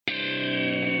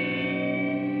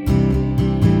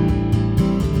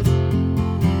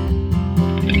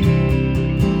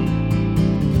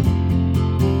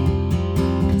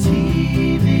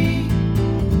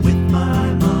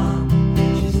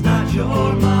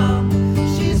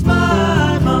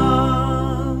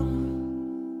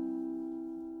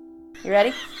You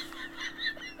ready?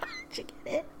 Did you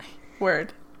get it?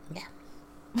 Word. Yeah.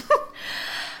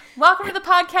 Welcome to the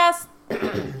podcast.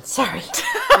 Sorry.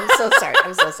 I'm so sorry.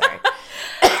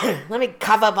 Let me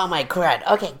cough up on my crud.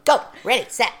 Okay, go. Ready,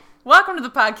 set. Welcome to the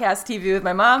podcast TV with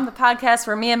my mom, the podcast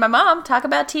where me and my mom talk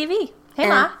about TV. Hey,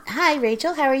 Ma. Hi,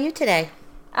 Rachel. How are you today?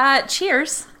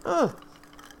 Cheers. Mm.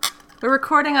 We're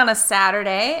recording on a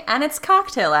Saturday, and it's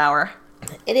cocktail hour.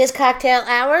 It is cocktail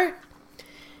hour.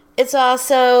 It's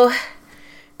also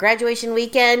graduation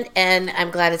weekend, and I'm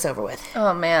glad it's over with.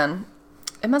 Oh, man.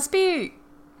 It must be,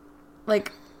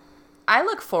 like, I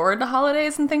look forward to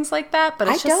holidays and things like that, but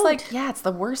it's just like, yeah, it's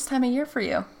the worst time of year for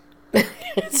you.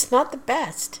 It's not the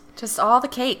best. Just all the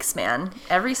cakes, man.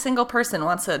 Every single person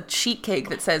wants a sheet cake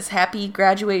that says happy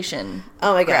graduation.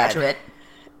 Oh my God. Graduate.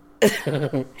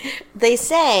 They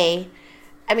say,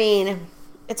 I mean,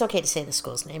 it's okay to say the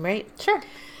school's name, right? Sure.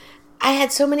 I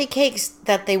had so many cakes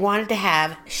that they wanted to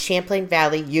have Champlain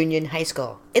Valley Union High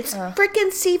School. It's freaking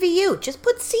CVU. Just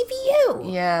put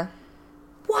CVU. Yeah.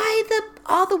 Why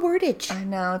all the wordage? I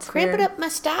know, it's Cramp weird. it up my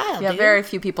style, Yeah, dude. very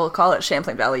few people call it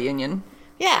Champlain Valley Union.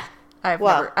 Yeah. I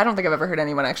don't think I've ever heard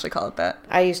anyone actually call it that.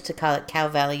 I used to call it Cow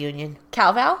Valley Union.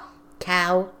 Calval?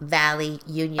 Cow Valley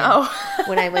Union. Oh.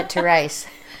 When I went to Rice.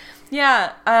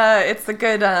 Yeah, it's a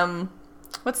good,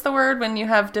 what's the word when you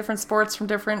have different sports from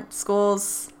different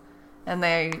schools and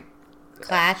they...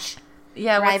 Clash.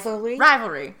 Yeah. Rivalry?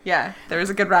 Rivalry. Yeah, there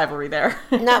was a good rivalry there.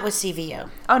 Not with CVU.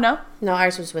 Oh, no? No,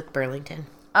 ours was with Burlington.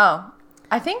 Oh.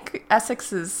 I think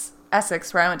Essex,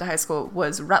 where I went to high school,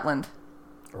 was Rutland.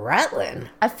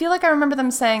 Rutland? I feel like I remember them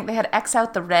saying they had X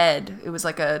out the red. It was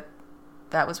like that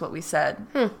was what we said.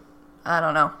 I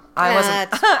don't know. I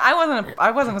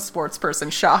wasn't a sports person,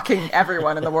 shocking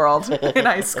everyone in the world in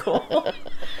high school.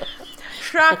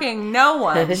 Shocking no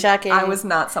one. Shocking. I was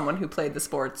not someone who played the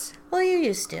sports. Well, you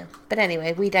used to. But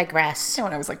anyway, we digress.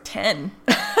 When I was like 10.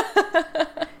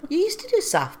 You used to do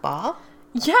softball.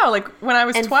 Yeah, like when I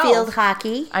was and 12. Field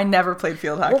hockey. I never played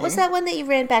field hockey. What was that one that you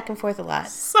ran back and forth a lot?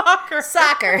 Soccer.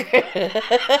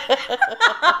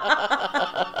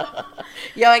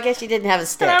 Yo, I guess you didn't have a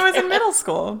stick. And I was in middle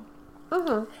school.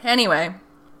 Anyway,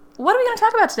 what are we going to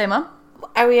talk about today, Mom?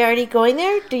 Are we already going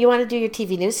there? Do you want to do your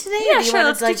TV news today? Yeah, or do you sure.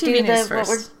 Want Let's to, do TV news what first.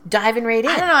 we're diving right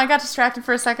in. I don't know. I got distracted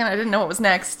for a second. I didn't know what was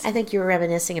next. I think you were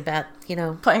reminiscing about,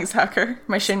 Playing soccer.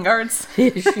 My shin guards.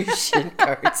 shin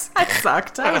guards. I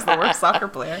sucked. I was the worst soccer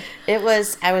player. I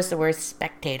was the worst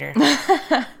spectator.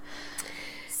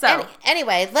 So.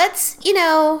 Anyway, let's,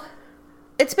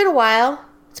 it's been a while.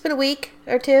 It's been a week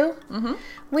or two. Mm-hmm.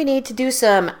 We need to do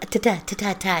some TD.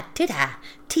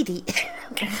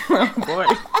 Oh, boy.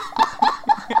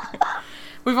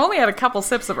 We've only had a couple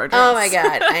sips of our drinks. Oh, my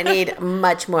God. I need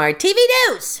much more. TV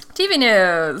news. TV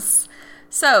news.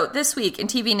 So, this week in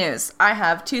TV news, I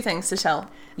have two things to tell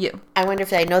you. I wonder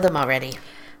if I know them already.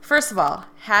 First of all,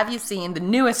 have you seen the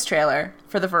newest trailer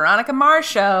for the Veronica Mars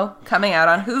show coming out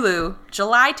on Hulu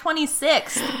July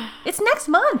 26th? It's next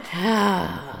month.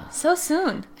 So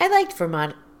soon. I liked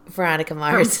Veronica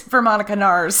Mars. Veronica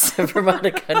Nars.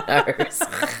 Veronica Nars.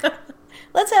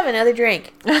 Let's have another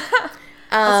drink.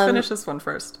 Let's finish this one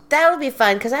first. That'll be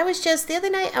fun, because the other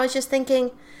night, I was just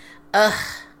thinking, I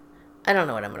don't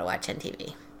know what I'm going to watch on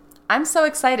TV. I'm so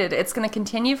excited. It's going to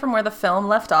continue from where the film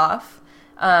left off.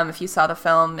 If you saw the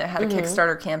film, it had a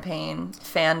Kickstarter campaign,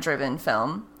 fan-driven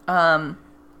film.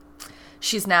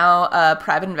 She's now a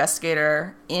private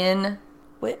investigator in...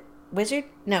 Wizard?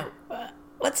 No.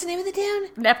 What's the name of the town?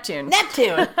 Neptune.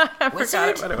 I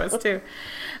forgot what it was, too.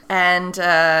 And,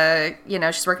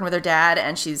 she's working with her dad,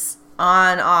 and she's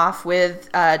off with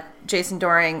Jason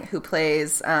Dohring, who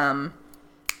plays... oh,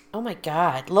 my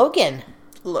God. Logan.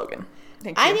 Thank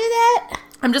you. I knew that.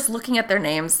 I'm just looking at their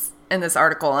names in this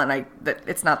article, and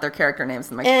it's not their character names.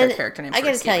 Their character names. I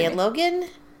gotta tell you, Logan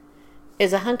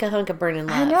is a hunk of burning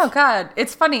love. I know, God,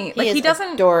 it's funny. He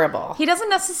doesn't adorable. He doesn't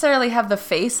necessarily have the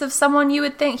face of someone you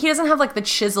would think. He doesn't have like the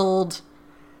chiseled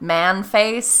man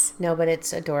face. No, but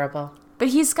it's adorable. But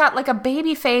he's got like a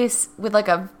baby face with like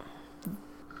a.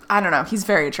 I don't know. He's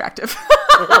very attractive.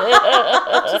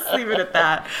 Just leave it at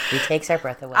that. He takes our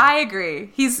breath away. I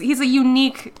agree. He's a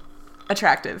unique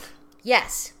attractive.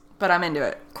 Yes. But I'm into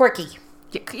it. Quirky.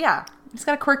 Yeah. He's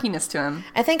got a quirkiness to him.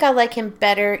 I think I like him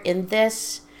better in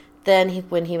this than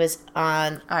when he was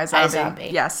on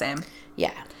iZombie. Yeah, same.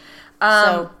 Yeah.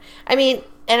 So, I mean,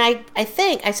 and I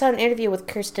think I saw an interview with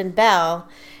Kirsten Bell,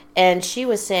 and she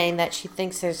was saying that she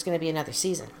thinks there's going to be another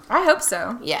season. I hope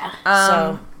so. Yeah.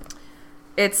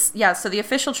 So the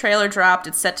official trailer dropped.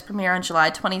 It's set to premiere on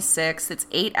July 26th. It's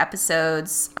 8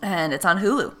 episodes, and it's on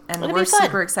Hulu. And we're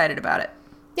super excited about it.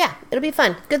 Yeah, it'll be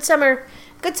fun. Good summer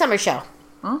Good summer show.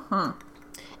 Mm-hmm.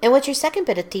 And what's your second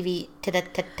bit of TV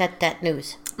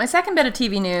news? My second bit of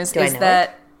TV news is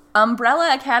that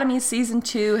Umbrella Academy Season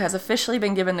 2 has officially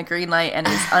been given the green light and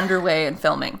is underway in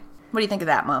filming. What do you think of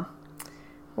that, Mom?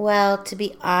 Well, to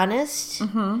be honest,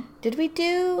 did we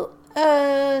do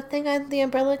a thing on the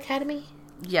Umbrella Academy?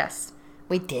 Yes.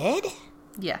 We did?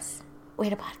 Yes. We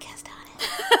had a podcast on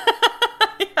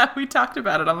it. Yeah, we talked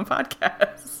about it on the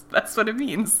podcast. That's what it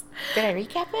means. Did I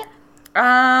recap it?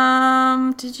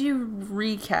 Did you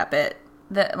recap it?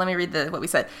 Let me read what we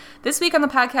said. This week on the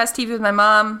podcast TV with my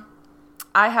mom,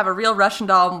 I have a real Russian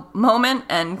doll moment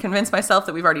and convince myself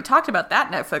that we've already talked about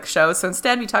that Netflix show, so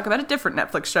instead we talk about a different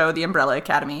Netflix show, The Umbrella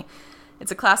Academy.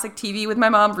 It's a classic TV with my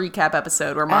mom recap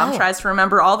episode where mom tries to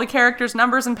remember all the characters'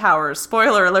 numbers and powers.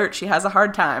 Spoiler alert, she has a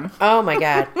hard time. Oh my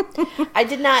God. I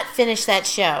did not finish that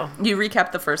show. You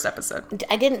recapped the first episode.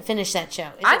 I didn't finish that show.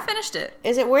 I finished it.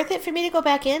 Is it worth it for me to go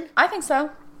back in? I think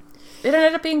so. It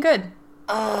ended up being good.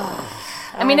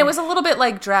 I mean, it was a little bit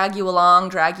like drag you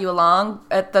along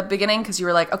at the beginning because you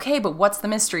were like, okay, but what's the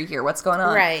mystery here? What's going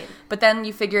on? Right. But then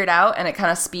you figure it out and it kind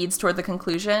of speeds toward the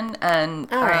conclusion and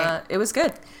it was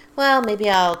good. Well, maybe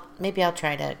I'll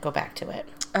try to go back to it.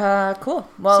 Cool.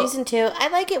 Well, season 2, I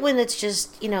like it when it's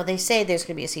just, they say there's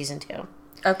going to be a season 2.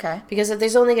 Okay. Because if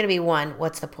there's only going to be one,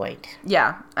 what's the point?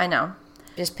 Yeah, I know.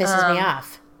 Just pisses me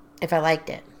off if I liked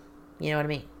it. You know what I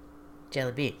mean?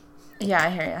 Jelly bean. Yeah, I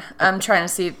hear you. I'm trying to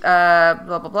see, blah,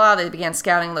 blah, blah. They began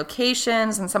scouting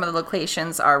locations, and some of the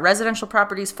locations are residential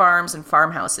properties, farms, and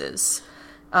farmhouses.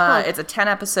 It's a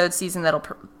 10-episode season that'll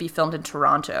be filmed in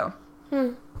Toronto.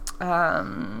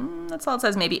 That's all it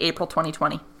says. Maybe April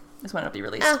 2020 is when it'll be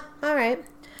released. Oh, all right.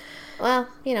 Well,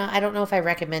 I don't know if I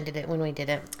recommended it when we did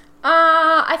it.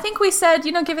 I think we said,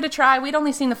 give it a try. We'd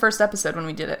only seen the first episode when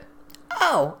we did it.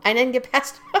 Oh, I didn't get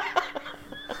past...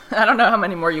 I don't know how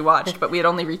many more you watched, but we had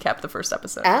only recapped the first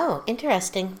episode. Oh,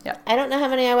 interesting. Yeah. I don't know how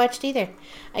many I watched either.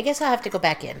 I guess I'll have to go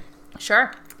back in.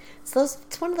 Sure.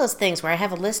 It's one of those things where I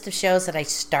have a list of shows that I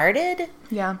started.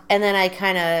 Yeah. And then I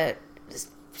kind of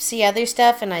see other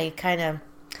stuff and I kind of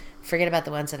forget about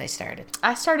the ones that I started.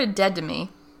 I started Dead to Me.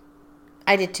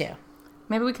 I did too.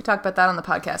 Maybe we could talk about that on the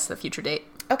podcast at a future date.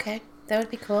 Okay. That would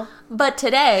be cool. But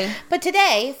today,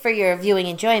 for your viewing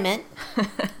enjoyment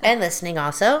and listening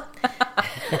also,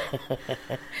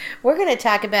 we're going to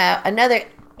talk about another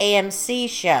AMC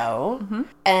show,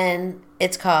 and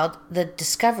it's called The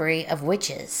Discovery of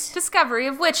Witches. Discovery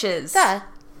of Witches. The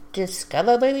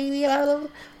Discovery of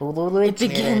Witches. It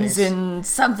begins in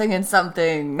something and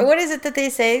something. What is it that they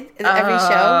say in every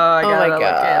show?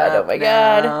 Oh my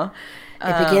God.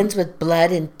 It begins with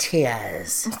blood and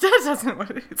tears. That isn't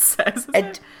what it says.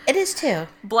 It is too.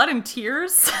 Blood and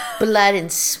tears? Blood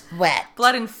and sweat.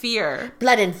 Blood and fear.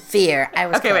 Blood and fear. I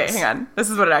was okay, close. Wait, hang on.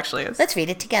 This is what it actually is. Let's read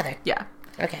it together. Yeah.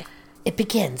 Okay. It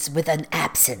begins with an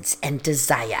absence and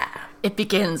desire. It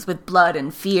begins with blood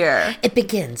and fear. It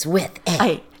begins with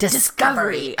a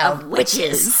discovery of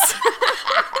witches.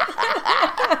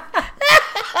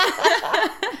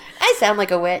 I sound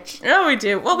like a witch. Oh, we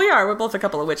do. Well, we are. We're both a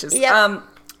couple of witches. Yep.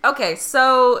 Okay,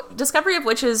 so Discovery of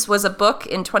Witches was a book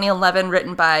in 2011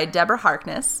 written by Deborah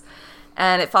Harkness,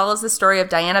 and it follows the story of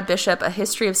Diana Bishop, a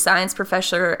history of science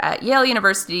professor at Yale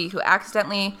University who,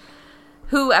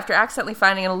 after accidentally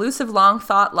finding an elusive,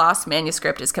 long-thought-lost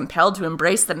manuscript, is compelled to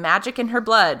embrace the magic in her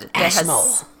blood.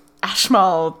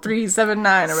 Ashmole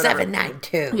 379 or whatever.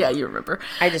 792. Yeah, you remember.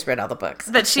 I just read all the books.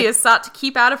 That she has sought to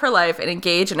keep out of her life and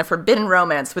engage in a forbidden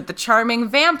romance with the charming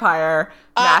vampire,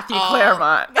 Matthew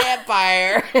Claremont.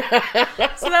 Vampire.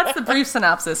 So that's the brief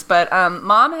synopsis. But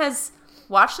Mom has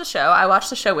watched the show. I watched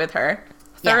the show with her.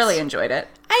 Thoroughly enjoyed it.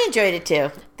 I enjoyed it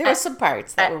too. There were some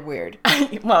parts that were weird.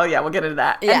 Well, yeah, we'll get into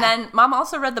that. Yeah. And then Mom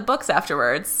also read the books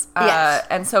afterwards. Yes.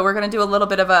 And so we're going to do a little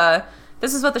bit of a...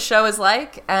 This is what the show is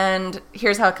like, and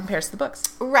here's how it compares to the books.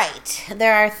 Right.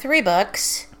 There are 3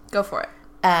 books. Go for it.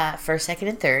 First, second,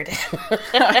 and third.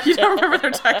 You don't remember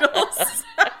their titles?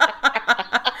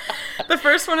 The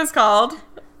first one is called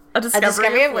A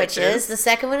Discovery of Witches. The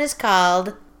second one is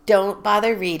called Don't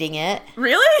Bother Reading It.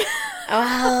 Really?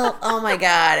 Oh my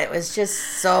God. It was just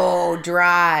so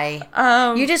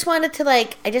dry. You just wanted to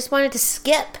I just wanted to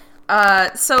skip.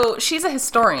 So she's a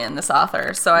historian, this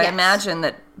author. So I imagine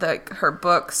that her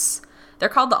books, they're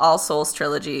called the All Souls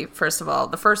trilogy, first of all.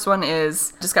 The first one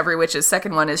is Discovery of Witches.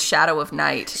 Second one is Shadow of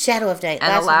Night. Shadow of Night.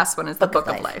 And the last one is The Book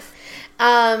of Life.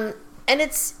 And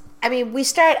it's,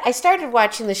 I started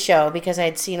watching the show because I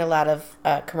had seen a lot of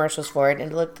commercials for it,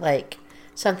 and it looked like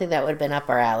something that would have been up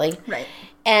our alley. Right.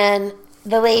 And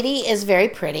the lady is very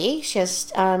pretty. She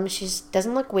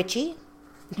doesn't look witchy.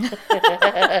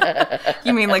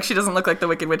 You mean like she doesn't look like the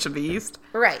Wicked Witch of the East?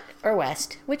 Right. Or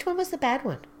West. Which one was the bad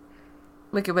one?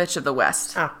 Wicked Witch of the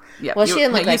West. Oh. Yeah. Well, she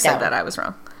didn't look like you said that that. one. I was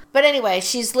wrong. But anyway,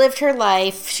 she's lived her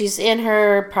life. She's in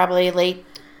her probably late,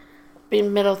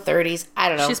 middle 30s. I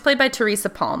don't know. She's played by Teresa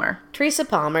Palmer. Teresa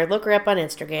Palmer. Look her up on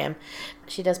Instagram.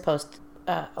 She does post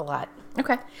a lot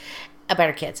Okay. about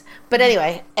her kids. But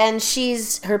anyway, and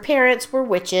her parents were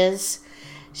witches.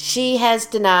 She has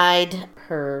denied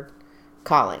her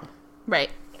calling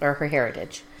Right. or her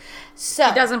heritage. So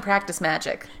She doesn't practice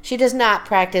magic. she does not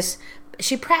practice.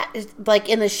 She like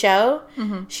in the show.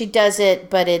 She does it,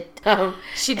 but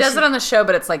She does it on the show,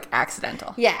 but it's like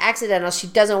accidental. yeah, accidental. She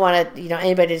doesn't want to,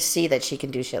 anybody to see that she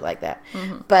can do shit like that.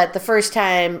 But the first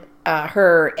time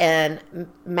her and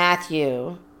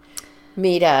Matthew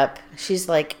meet up, she's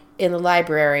like in the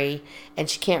library and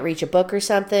she can't reach a book or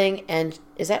something. And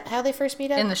is that how they first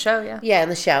meet up? In the show, yeah. Yeah, in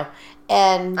the show.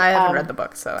 And I haven't read the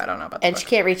book, so I don't know about the and book. she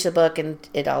can't reach the book, and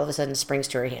it all of a sudden springs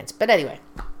to her hands. But anyway,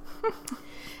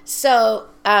 so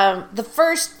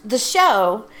the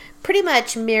show pretty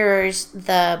much mirrors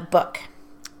the book.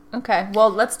 Okay. Well,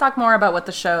 let's talk more about what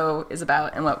the show is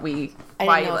about and I why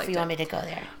don't you know liked if you it. want me to go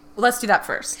there. Well, let's do that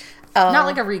first. Not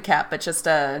like a recap, but just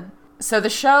a... So the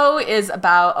show is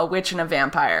about a witch and a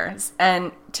vampire.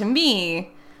 And to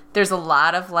me, there's a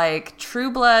lot of like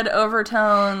True Blood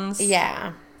overtones.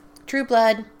 Yeah, True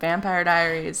Blood, Vampire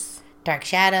Diaries. Dark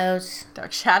Shadows.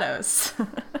 Dark Shadows.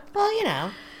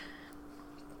 Well,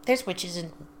 there's witches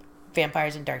and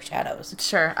vampires and Dark Shadows.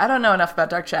 Sure. I don't know enough about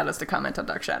Dark Shadows to comment on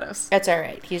Dark Shadows. That's all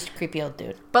right. He's a creepy old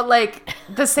dude. But like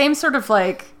the same sort of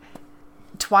like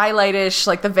Twilight-ish,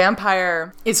 like the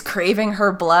vampire is craving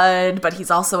her blood, but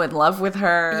he's also in love with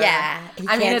her. Yeah, he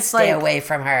can't it's stay like, away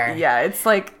from her. Yeah, it's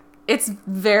like it's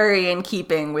very in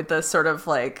keeping with the sort of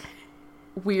like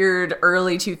weird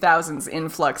early 2000s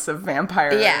influx of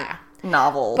vampire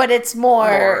novel. But it's more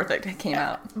lore that came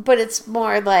out. But it's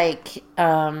more like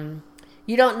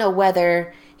you don't know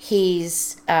whether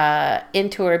he's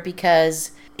into her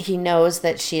because he knows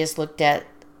that she has looked at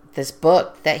this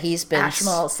book that he's been...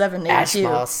 Ashmal 792.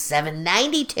 Ashmal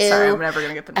 792. Sorry, I'm never going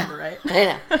to get the number right. I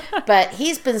know. But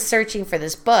he's been searching for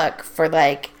this book for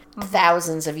like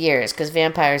thousands of years because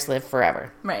vampires live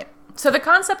forever. Right. So the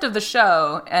concept of the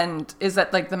show is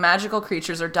that like the magical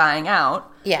creatures are dying out.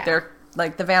 Yeah. They're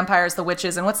like the vampires, the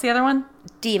witches, and what's the other one?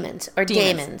 Demons or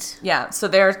daemons. Yeah. So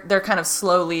they're kind of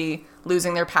slowly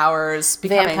losing their powers,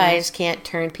 becoming Vampires can't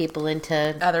turn people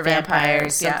into other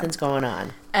vampires. Yeah. Something's going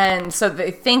on. And so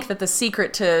they think that the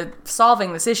secret to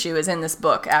solving this issue is in this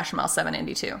book, Ashmal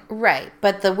 792. Right,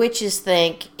 but the witches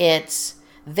think it's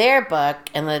their book,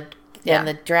 and the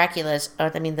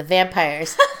Draculas, the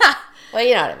vampires. Well,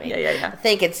 you know what I mean. Yeah.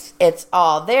 Think it's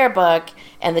all their book,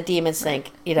 and the demons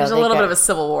think there's a little bit of a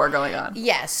civil war going on.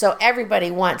 Yeah, so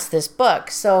everybody wants this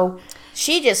book. So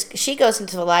she goes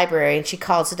into the library and she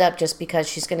calls it up just because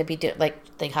she's going to be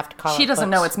they have to call. She it doesn't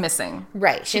books. know it's missing.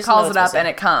 Right. She calls it up and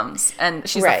it comes, and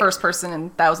she's the first person in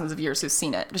thousands of years who's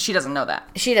seen it. But she doesn't know that.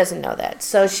 She doesn't know that.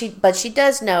 So she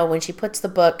does know when she puts the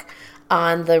book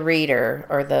on the reader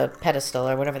or the pedestal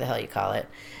or whatever the hell you call it.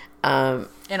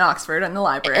 In Oxford, in the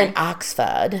library. In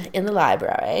Oxford, in the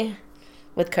library,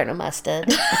 with Colonel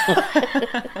Mustard.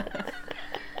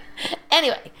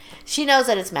 Anyway, she knows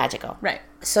that it's magical. Right.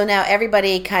 So now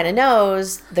everybody kind of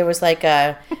knows there was like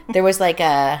a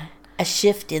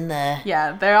shift in the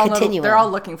continuum. They're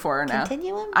all looking for her now.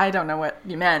 Continuum? I don't know what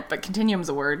you meant, but continuum's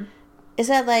a word. Is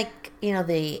that like,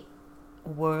 the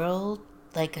world,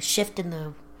 like a shift in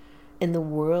the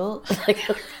world?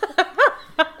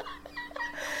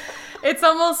 It's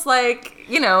almost like,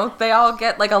 they all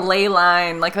get like a ley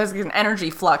line, like there's an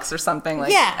energy flux or something.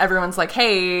 Like everyone's like,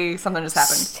 hey, something just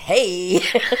happened. Hey.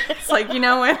 It's like, when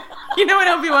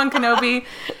Obi-Wan Kenobi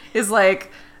is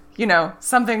like,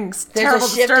 something's terrible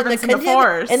disturbance in the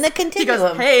Force. In the continuum. He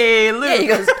goes, hey, Luke. Yeah, he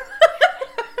goes,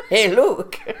 hey,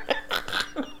 Luke.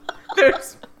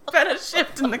 There's been a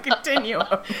shift in the continuum.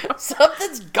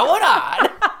 Something's going on.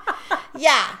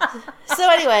 Yeah. So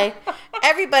anyway,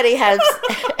 everybody has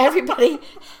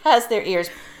their ears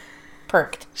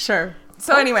perked. Sure.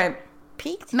 So anyway,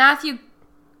 peaked. Matthew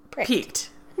Pricked. peaked.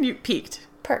 You peaked.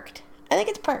 Perked. I think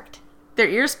it's perked. Their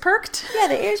ears perked? Yeah,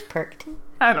 their ears perked.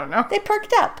 I don't know. They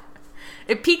perked up.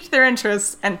 It piqued their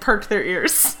interest and perked their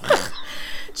ears.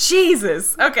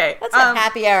 Jesus. Okay. That's a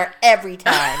happy hour every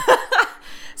time.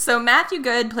 So Matthew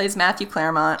Good plays Matthew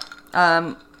Claremont.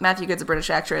 Matthew Good's a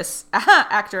British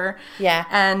actor. Yeah.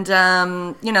 And,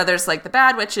 there's like the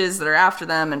bad witches that are after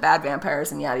them and bad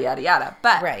vampires and yada, yada, yada.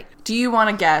 But do you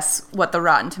want to guess what the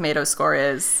Rotten Tomatoes score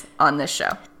is on this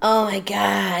show? Oh, my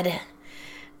God.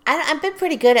 I've been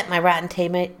pretty good at my Rotten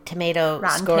Tomato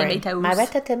scoring. Tomatoes. My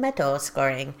Rotten Tomato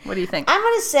scoring. What do you think? I'm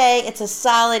going to say it's a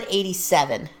solid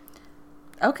 87.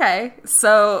 Okay,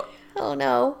 so... Oh,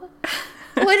 no.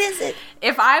 What is it?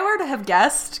 If I were to have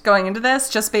guessed going into this,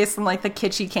 just based on like the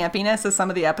kitschy campiness of some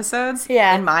of the episodes,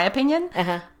 in my opinion,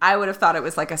 I would have thought it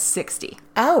was like a 60.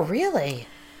 Oh, really?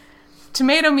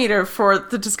 Tomato meter for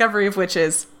The Discovery of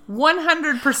Witches,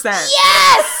 100%.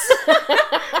 Yes!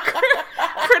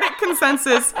 Critic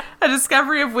consensus, A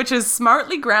Discovery of Witches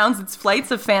smartly grounds its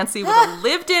flights of fancy with a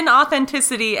lived-in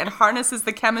authenticity and harnesses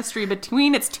the chemistry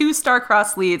between its two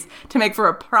star-crossed leads to make for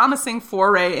a promising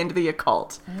foray into the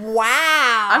occult.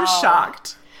 Wow. I'm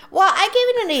shocked. Well, I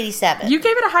gave it an 87. You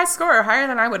gave it a high score, higher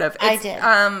than I would have. I did.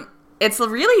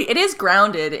 It is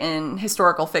grounded in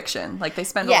historical fiction. Like, they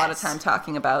spend a lot of time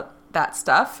talking about that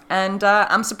stuff, and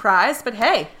I'm surprised, but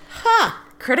hey.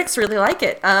 Critics really like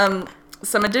it.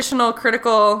 Some additional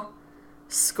critical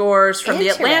scores from The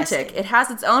Atlantic. It has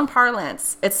its own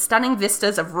parlance, its stunning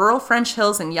vistas of rural French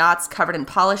hills and yachts covered in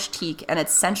polished teak, and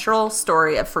its central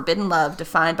story of forbidden love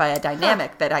defined by a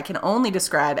dynamic that I can only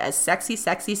describe as sexy,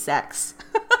 sexy sex.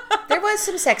 There was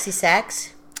some sexy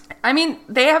sex. I mean,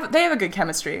 they have a good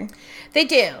chemistry. They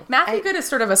do. Matthew Good is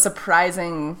sort of a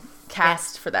surprising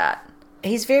cast for that.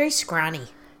 He's very scrawny.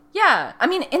 Yeah. I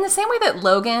mean, in the same way that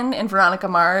Logan in Veronica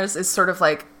Mars is sort of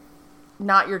like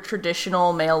not your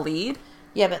traditional male lead.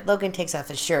 Yeah, but Logan takes off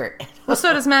his shirt. Well,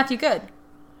 so does Matthew Good.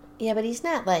 Yeah, but he's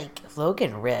not like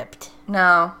Logan ripped.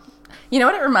 No. You know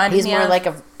what it reminded me of? He's more like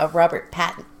a Robert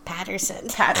Patterson.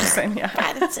 Patterson, yeah.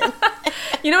 Patterson.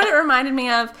 You know what it reminded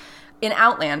me of? In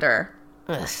Outlander.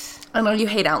 Ugh. I know you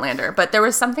hate Outlander, but there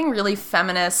was something really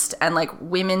feminist and like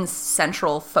women's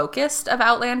central focused of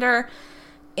Outlander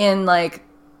in like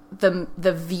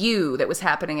the view that was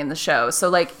happening in the show. So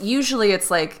like usually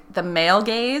it's like the male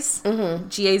gaze,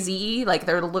 Gaze, like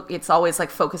it's always like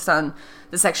focused on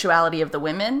the sexuality of the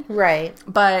women. Right.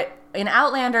 But in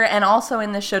Outlander and also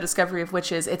in the show Discovery of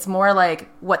Witches, it's more like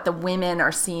what the women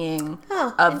are seeing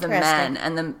of the men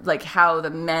and the like how the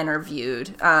men are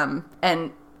viewed.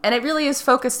 And it really is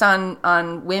focused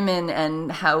on women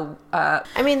and how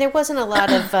I mean, there wasn't a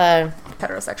lot of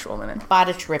heterosexual women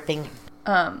bodice ripping.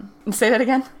 Say that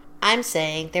again? I'm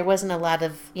saying there wasn't a lot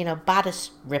of, bodice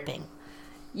ripping.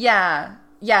 Yeah.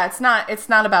 Yeah, it's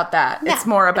not about that. No, it's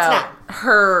more about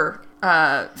her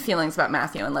feelings about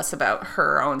Matthew and less about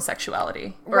her own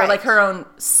sexuality. Or like her own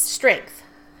strength.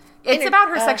 It's about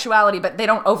her sexuality, but they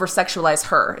don't over-sexualize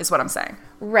her, is what I'm saying.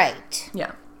 Right.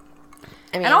 Yeah.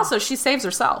 I mean, and also, she saves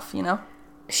herself,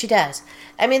 She does.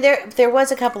 I mean, there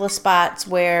was a couple of spots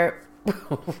where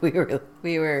we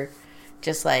were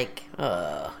just like,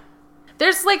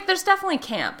 There's definitely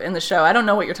camp in the show. I don't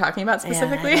know what you're talking about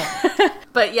specifically. Yeah,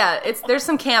 but yeah, there's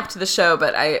some camp to the show,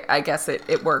 but I guess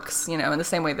it works, in the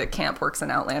same way that camp works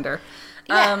in Outlander.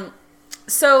 Yeah.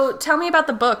 So tell me about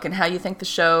the book and how you think the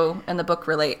show and the book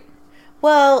relate.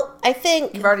 Well, I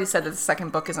think... You've already said that the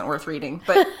second book isn't worth reading,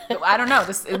 but I don't know.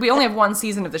 We only have one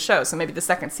season of the show, so maybe the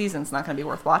second season's not going to be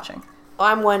worth watching. Oh,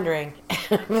 I'm wondering.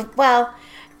 Well,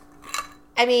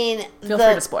 I mean... Feel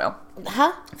free to spoil.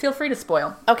 Huh? Feel free to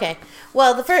spoil. Okay.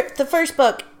 Well, the first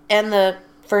book and the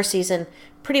first season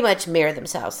pretty much mirror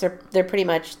themselves. They're pretty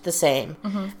much the same.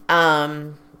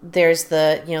 Mm-hmm. There's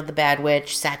the bad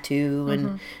witch, Satu,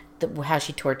 and how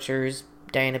she tortures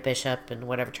Diana Bishop and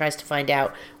whatever, tries to find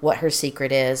out what her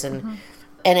secret is, and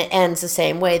it ends the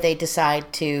same way. They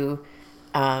decide to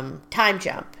time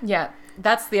jump. Yeah,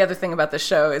 that's the other thing about the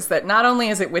show, is that not only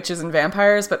is it witches and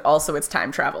vampires, but also it's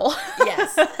time travel.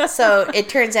 Yes. So it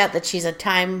turns out that she's a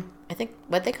time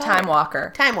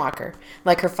walker. Time walker,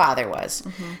 like her father was.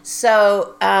 Mm-hmm.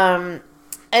 So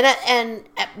and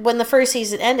when the first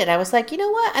season ended, I was like, you know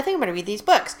what? I think I'm going to read these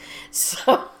books.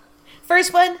 So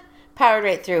first one, powered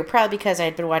right through, probably because I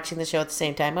had been watching the show at the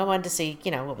same time. I wanted to see,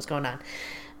 what was going on.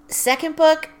 Second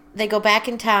book, they go back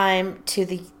in time to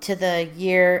the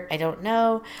year, I don't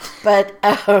know, but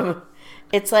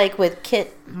it's like with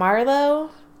Kit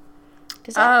Marlowe.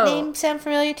 Does that name sound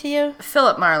familiar to you?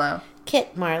 Philip Marlowe.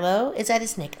 Kit Marlowe. Is that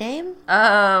his nickname?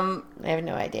 I have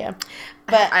no idea.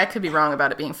 But I could be wrong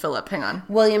about it being Philip. Hang on.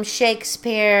 William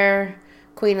Shakespeare,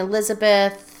 Queen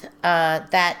Elizabeth,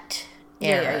 that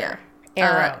era.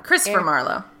 Yeah. Christopher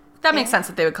Marlowe. That makes sense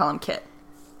that they would call him Kit.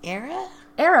 Era?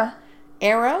 Arrow?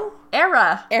 Era.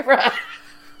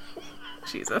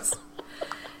 Jesus.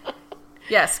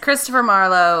 Yes, Christopher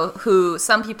Marlowe, who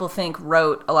some people think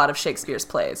wrote a lot of Shakespeare's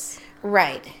plays.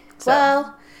 Right. So,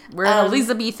 well, we're in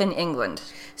Elizabethan England.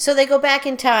 So they go back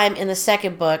in time in the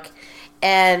second book,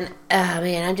 and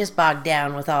I'm just bogged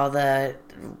down with all the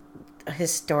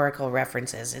historical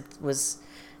references. It was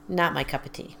not my cup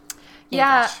of tea.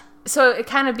 Yeah. English. So it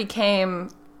kind of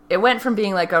it went from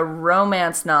being like a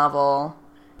romance novel,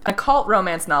 a cult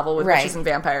romance novel with witches and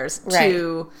vampires,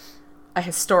 to a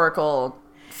historical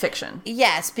fiction.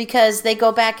 Yes, because they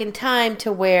go back in time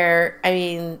to where, I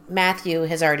mean, Matthew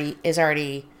is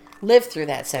already lived through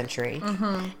that century.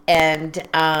 Mm-hmm. And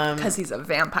because he's a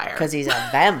vampire.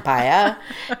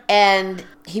 And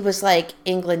he was like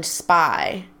England's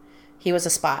spy. He was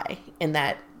a spy in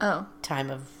that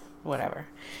time of whatever.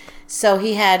 So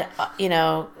he had,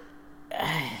 there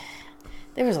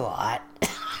was a lot.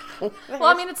 Well,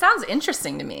 I mean, it sounds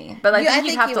interesting to me, but I think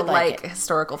you'd have to like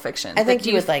historical fiction. I think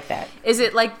you would like that. Is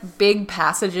it like big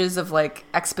passages of like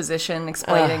exposition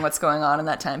explaining what's going on in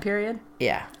that time period?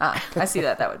 Yeah. I see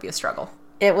that. That would be a struggle.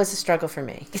 It was a struggle for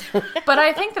me. But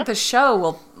I think that the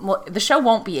show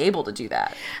won't be able to do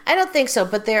that. I don't think so,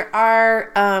 but there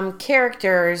are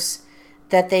characters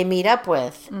that they meet up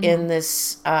with in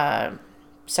this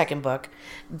second book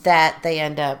that they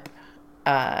end up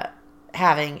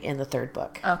having in the third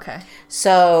book. Okay.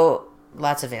 So,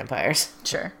 lots of vampires.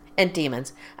 Sure. And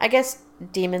demons. I guess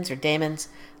demons or daemons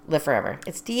live forever.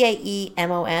 It's Daemon.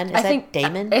 I think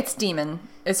Daemon? It's demon.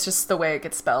 It's just the way it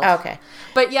gets spelled. Okay.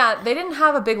 But yeah, they didn't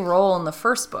have a big role in the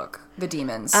first book, the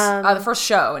demons. The first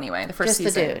show, anyway. The first season.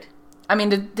 Just the dude. I mean,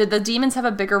 did the demons have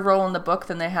a bigger role in the book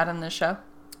than they had in the show?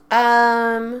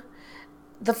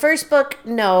 The first book,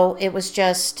 no. It was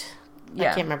just... I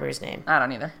can't remember his name. I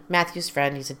don't either. Matthew's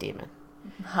friend, he's a demon.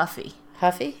 Huffy.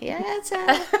 Huffy? Yeah, it's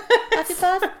Huffy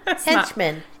Puff.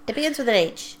 Henchman. It begins with an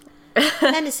H.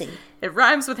 Hennessy. It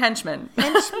rhymes with henchman.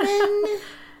 Henchman.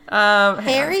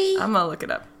 Harry. I'm gonna look it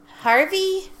up.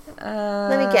 Harvey.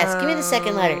 Let me guess. Give me the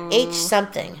second letter. H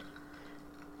something.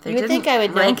 You would think I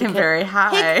would rank him very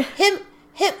high.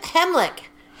 Hemlick.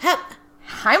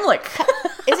 Heimlich.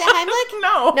 Is it Heimlich?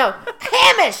 No.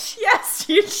 Hamish. Yes,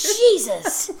 you did.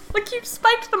 Jesus. Look, you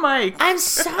spiked the mic. I'm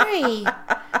sorry.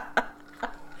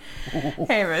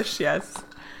 Hamish, yes.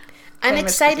 I'm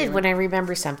excited when I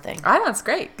remember something. I know, it's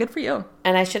great. Good for you.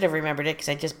 And I should have remembered it because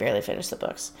I just barely finished the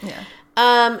books. Yeah.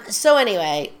 So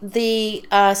anyway, the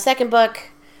second book,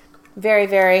 very,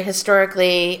 very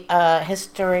historically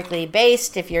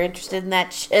based. If you're interested in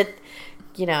that shit,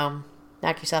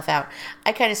 knock yourself out.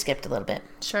 I kind of skipped a little bit.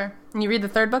 Sure. And you read the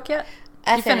third book yet?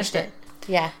 I finished it.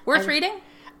 Yeah. Worth reading?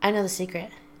 I know the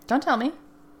secret. Don't tell me.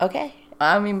 Okay.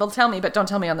 I mean, well, tell me, but don't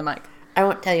tell me on the mic. I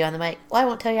won't tell you on the mic. Well, I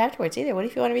won't tell you afterwards either. What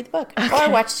if you want to read the book? Okay. Or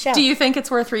watch the show? Do you think it's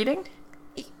worth reading?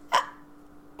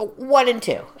 1 and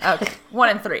 2. Okay. 1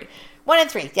 and 3. 1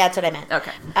 and 3. That's what I meant.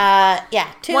 Okay.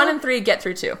 Yeah. 2. 1 and 3, get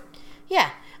through 2. Yeah.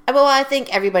 Well, I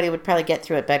think everybody would probably get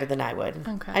through it better than I would.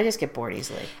 Okay. I just get bored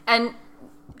easily. And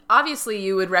obviously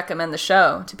you would recommend the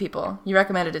show to people. You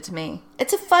recommended it to me.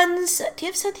 It's a fun... Do you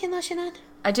have suntan lotion on?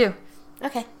 I do.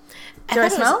 Okay. Do I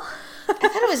smell? I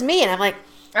thought it was me, and I'm like...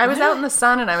 I was out in the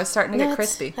sun, and I was starting to get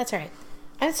crispy. That's all right.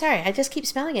 I'm sorry. I just keep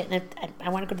smelling it, and I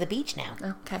want to go to the beach now.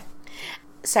 Okay.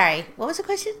 Sorry. What was the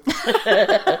question?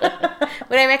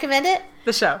 Would I recommend it?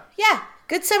 The show. Yeah.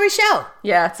 Good summer show.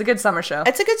 Yeah, it's a good summer show.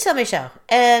 It's a good summer show.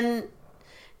 And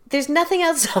there's nothing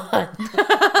else on.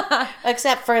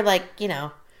 Except for,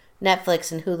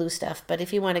 Netflix and Hulu stuff. But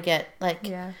if you want to get,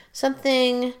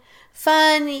 something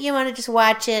fun, you want to just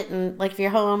watch it. And, if you're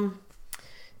home,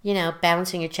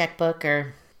 balancing your checkbook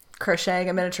or... Crocheting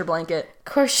a miniature blanket.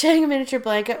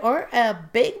 Or a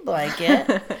big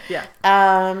blanket. Yeah.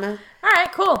 All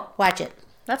right, cool. Watch it.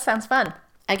 That sounds fun.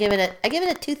 I give it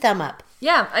a 2 thumb up.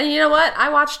 Yeah, and you know what? I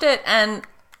watched it, and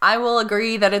I will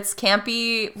agree that it's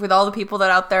campy with all the people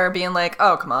that out there being like,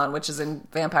 "Oh, come on, witches and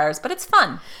vampires," but it's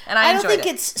fun, and I enjoyed it. I don't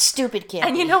think it's stupid campy.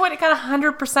 And you know what? It got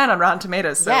 100% on Rotten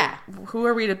Tomatoes. So yeah. Who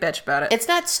are we to bitch about it? It's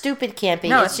not stupid campy.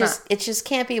 No, it's just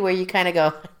campy where you kind of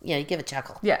go, you give a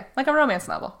chuckle. Yeah, like a romance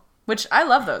novel, which I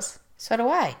love those. So do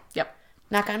I. Yep.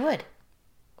 Knock on wood.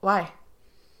 Why?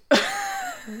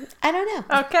 I don't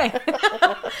know. Okay.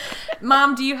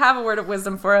 Mom, do you have a word of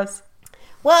wisdom for us?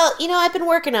 Well, I've been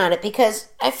working on it because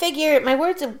I figure my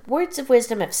words of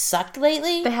wisdom have sucked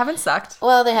lately. They haven't sucked.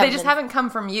 Well, they haven't. They just haven't come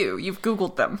from you. You've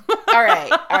Googled them. All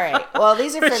right. Well,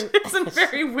 these are from... Which isn't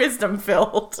very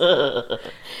wisdom-filled.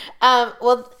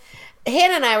 Well,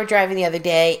 Hannah and I were driving the other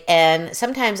day, and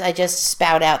sometimes I just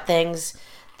spout out things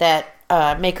that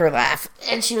make her laugh.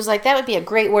 And she was like, that would be a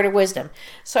great word of wisdom.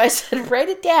 So I said, write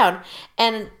it down.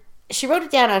 And she wrote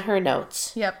it down on her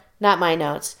notes. Yep. Not my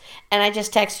notes. And I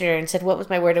just texted her and said, what was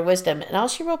my word of wisdom? And all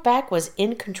she wrote back was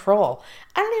in control.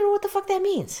 I don't even know what the fuck that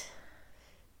means.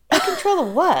 In control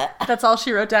of what? That's all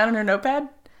she wrote down in her notepad?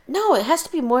 No, it has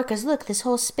to be more because look, this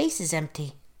whole space is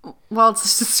empty. Well, it's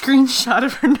just a screenshot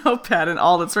of her notepad, and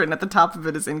all that's written at the top of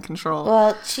it is in control.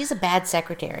 Well, she's a bad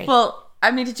secretary. Well,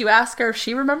 I mean, did you ask her if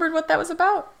she remembered what that was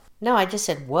about? No, I just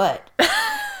said, what?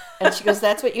 And she goes,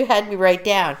 that's what you had me write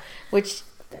down. Which,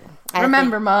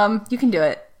 remember, Mom, you can do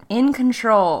it. In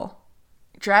control.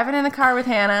 Driving in the car with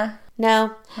Hannah.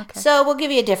 No. Okay. So we'll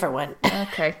give you a different one.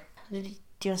 Okay. Do you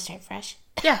want to start fresh?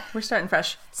 Yeah, we're starting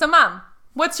fresh. So, Mom,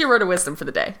 what's your word of wisdom for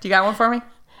the day? Do you got one for me?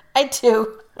 I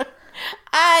do.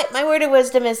 My word of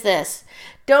wisdom is this.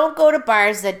 Don't go to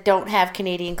bars that don't have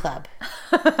Canadian Club.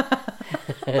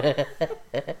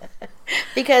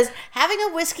 Because having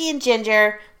a whiskey and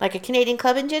ginger, like a Canadian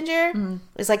Club and ginger,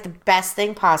 is like the best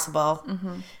thing possible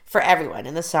for everyone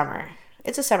in the summer.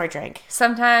 It's a summer drink.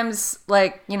 Sometimes,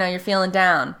 like, you're feeling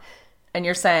down and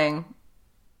you're saying,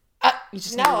 you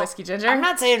just need a whiskey ginger? I'm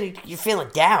not saying you're feeling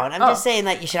down. I'm just saying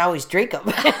that you should always drink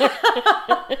them.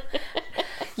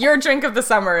 Your drink of the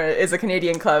summer is a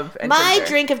Canadian Club and My ginger.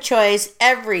 drink of choice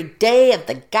every day of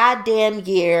the goddamn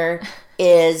year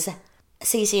is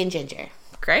CC and ginger.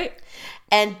 Great.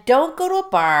 And don't go to a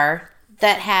bar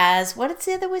that has, what is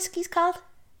the other whiskey's called?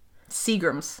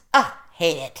 Seagram's. Oh,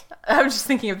 hate it. I was just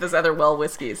thinking of those other well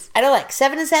whiskeys. I don't like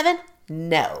 7 and 7.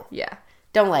 No. Yeah.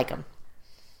 Don't like them.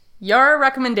 Your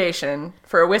recommendation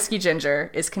for a whiskey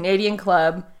ginger is Canadian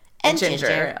Club and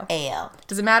ginger ale.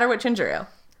 Does it matter what ginger ale?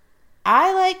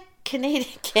 I like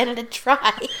Canada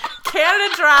Dry.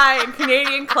 Canada Dry and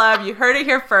Canadian Club. You heard it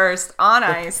here first. On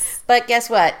ice. But guess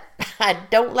what? I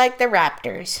don't like the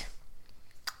Raptors.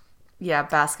 Yeah,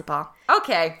 basketball.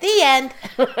 Okay. The end.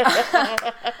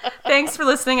 Thanks for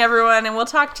listening, everyone, and we'll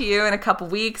talk to you in a couple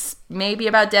weeks. Maybe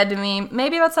about Dead to Me.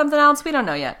 Maybe about something else. We don't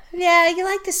know yet. Yeah, you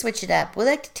like to switch it up. We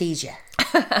like to tease you.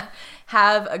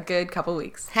 Have a good couple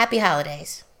weeks. Happy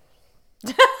holidays.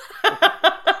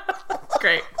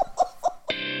 Great.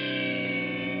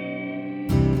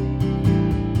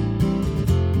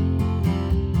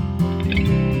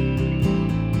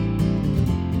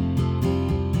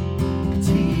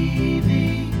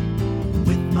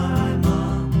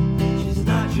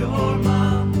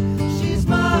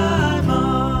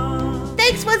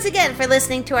 Thanks once again for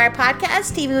listening to our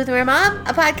podcast, TV with My Mom,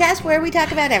 a podcast where we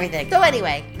talk about everything. So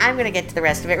anyway, I'm going to get to the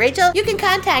rest of it. Rachel, you can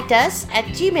contact us at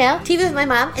Gmail,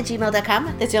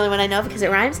 tvwithmymom@gmail.com. That's the only one I know because it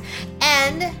rhymes.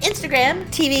 And Instagram,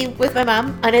 TV with My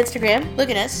Mom on Instagram. Look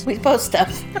at us. We post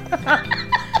stuff.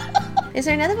 Is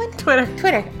there another one? Twitter.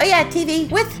 Oh yeah, TV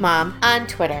with Mom on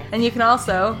Twitter. And you can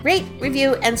also Rate,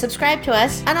 review, and subscribe to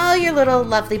us on all your little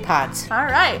lovely pods. All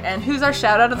right. And who's our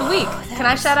shout out of the week? Can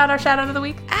I shout out our shout out of the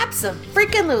week?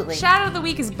 Abso-freaking-lutely. Shout out of the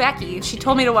week is Becky. She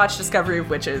told me to watch Discovery of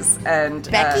Witches. And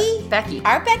Becky? Becky.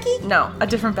 Our Becky? No, a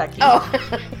different Becky. Oh.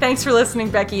 Thanks for listening,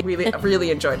 Becky.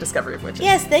 Really enjoyed Discovery of Witches.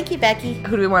 Yes, thank you, Becky.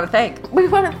 Who do we want to thank? We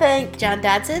want to thank John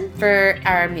Dodson for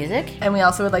our music, And we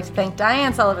also would like to thank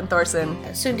Diane Sullivan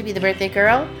Thorson. soon to be the birthday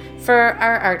girl, for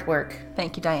our artwork.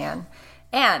 Thank you, Diane.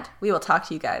 And we will talk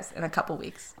to you guys in a couple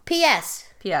weeks. P.S.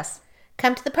 P.S.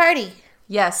 Come to the party.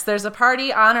 Yes, there's a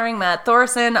party honoring Matt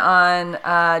Thorson on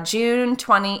July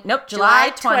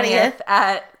 20th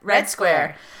at Red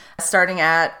Square. Starting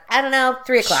at, I don't know,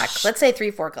 3 o'clock. Let's say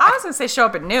 3, 4 I o'clock. was going to say show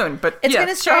up at noon, but It's yeah,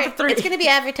 gonna show up start. at 3. It's gonna be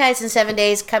advertised in 7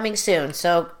 days, coming soon.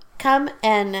 So come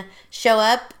and show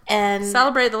up and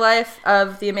Celebrate the life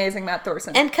of the amazing Matt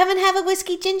Thorson. and come and have a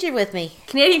whiskey ginger with me.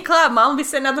 Canadian Club. Mom will be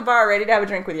sitting at the bar ready to have a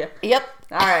drink with you. Yep.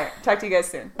 All right. Talk to you guys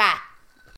soon. Bye.